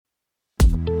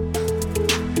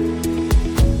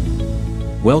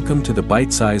Welcome to the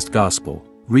Bite-Sized Gospel.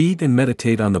 Read and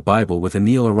meditate on the Bible with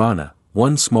Anil Arana,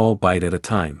 one small bite at a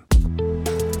time.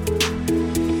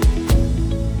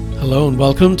 Hello and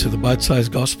welcome to the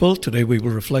Bite-Sized Gospel. Today we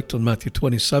will reflect on Matthew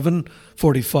 27,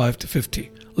 45 to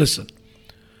 50. Listen.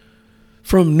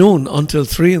 From noon until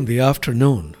 3 in the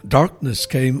afternoon, darkness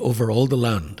came over all the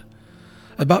land.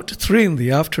 About 3 in the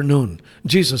afternoon,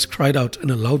 Jesus cried out in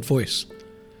a loud voice,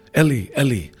 Eli,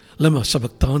 Eli, lema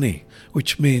sabachthani,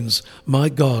 which means, my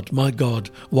God,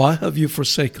 why have you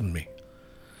forsaken me?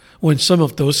 When some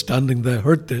of those standing there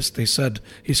heard this, they said,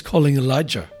 he's calling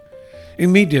Elijah.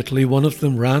 Immediately one of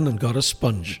them ran and got a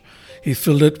sponge. He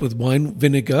filled it with wine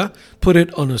vinegar, put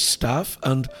it on a staff,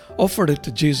 and offered it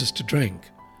to Jesus to drink.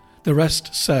 The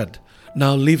rest said,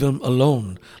 now leave him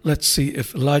alone. Let's see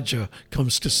if Elijah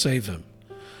comes to save him.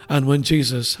 And when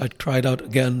Jesus had cried out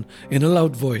again in a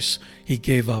loud voice, he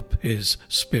gave up his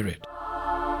spirit.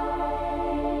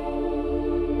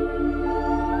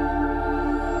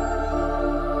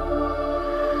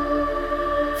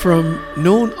 From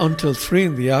noon until 3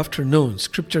 in the afternoon,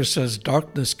 Scripture says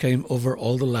darkness came over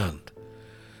all the land.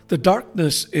 The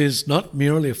darkness is not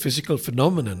merely a physical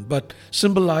phenomenon, but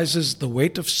symbolizes the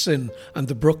weight of sin and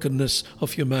the brokenness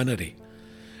of humanity.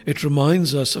 It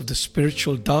reminds us of the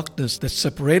spiritual darkness that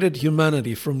separated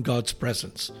humanity from God's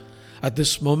presence. At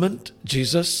this moment,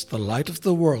 Jesus, the light of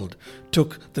the world,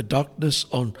 took the darkness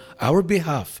on our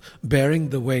behalf, bearing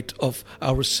the weight of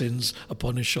our sins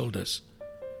upon his shoulders.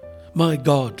 My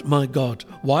God,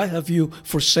 why have you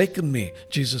forsaken me?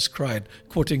 Jesus cried,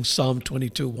 quoting Psalm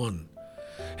 22:1.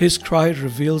 His cry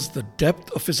reveals the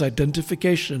depth of his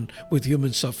identification with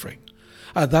human suffering.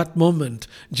 At that moment,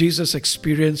 Jesus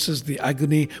experiences the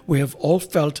agony we have all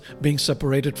felt being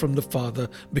separated from the Father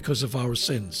because of our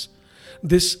sins.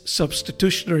 This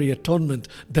substitutionary atonement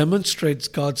demonstrates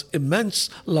God's immense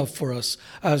love for us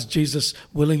as Jesus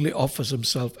willingly offers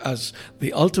himself as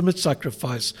the ultimate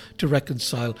sacrifice to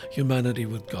reconcile humanity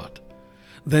with God.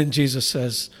 Then Jesus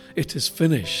says, "It is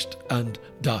finished," and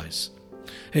dies.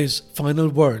 His final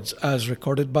words, as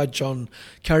recorded by John,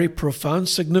 carry profound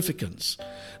significance.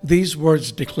 These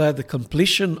words declare the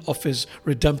completion of his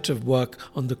redemptive work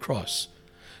on the cross.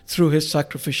 Through his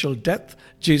sacrificial death,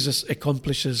 Jesus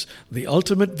accomplishes the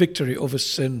ultimate victory over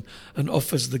sin and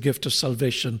offers the gift of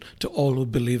salvation to all who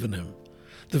believe in him.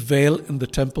 The veil in the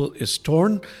temple is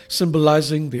torn,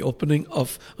 symbolizing the opening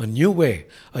of a new way,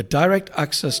 a direct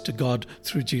access to God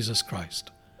through Jesus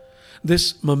Christ.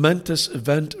 This momentous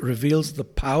event reveals the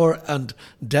power and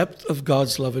depth of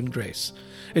God's love and grace.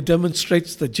 It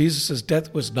demonstrates that Jesus'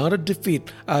 death was not a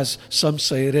defeat, as some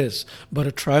say it is, but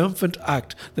a triumphant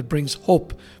act that brings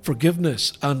hope,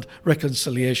 forgiveness, and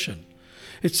reconciliation.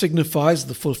 It signifies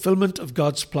the fulfillment of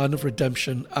God's plan of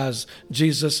redemption as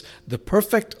Jesus, the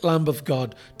perfect Lamb of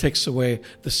God, takes away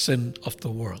the sin of the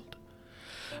world.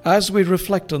 As we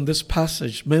reflect on this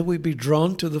passage, may we be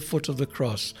drawn to the foot of the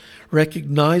cross,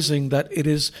 recognizing that it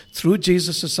is through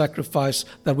Jesus' sacrifice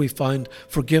that we find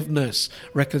forgiveness,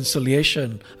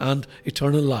 reconciliation, and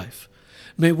eternal life.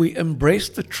 May we embrace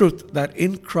the truth that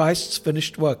in Christ's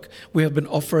finished work, we have been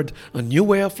offered a new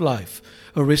way of life,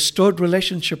 a restored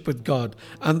relationship with God,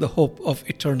 and the hope of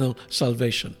eternal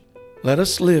salvation. Let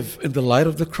us live in the light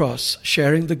of the cross,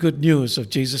 sharing the good news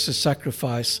of Jesus'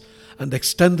 sacrifice and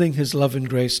extending his love and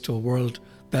grace to a world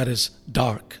that is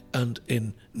dark and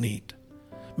in need.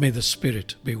 May the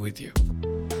Spirit be with you.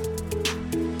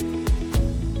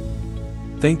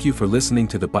 Thank you for listening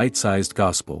to the Bite-Sized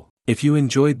Gospel. If you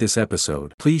enjoyed this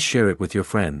episode, please share it with your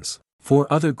friends. For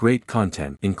other great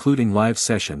content, including live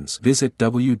sessions, visit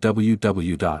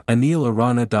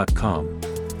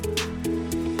www.anilarana.com.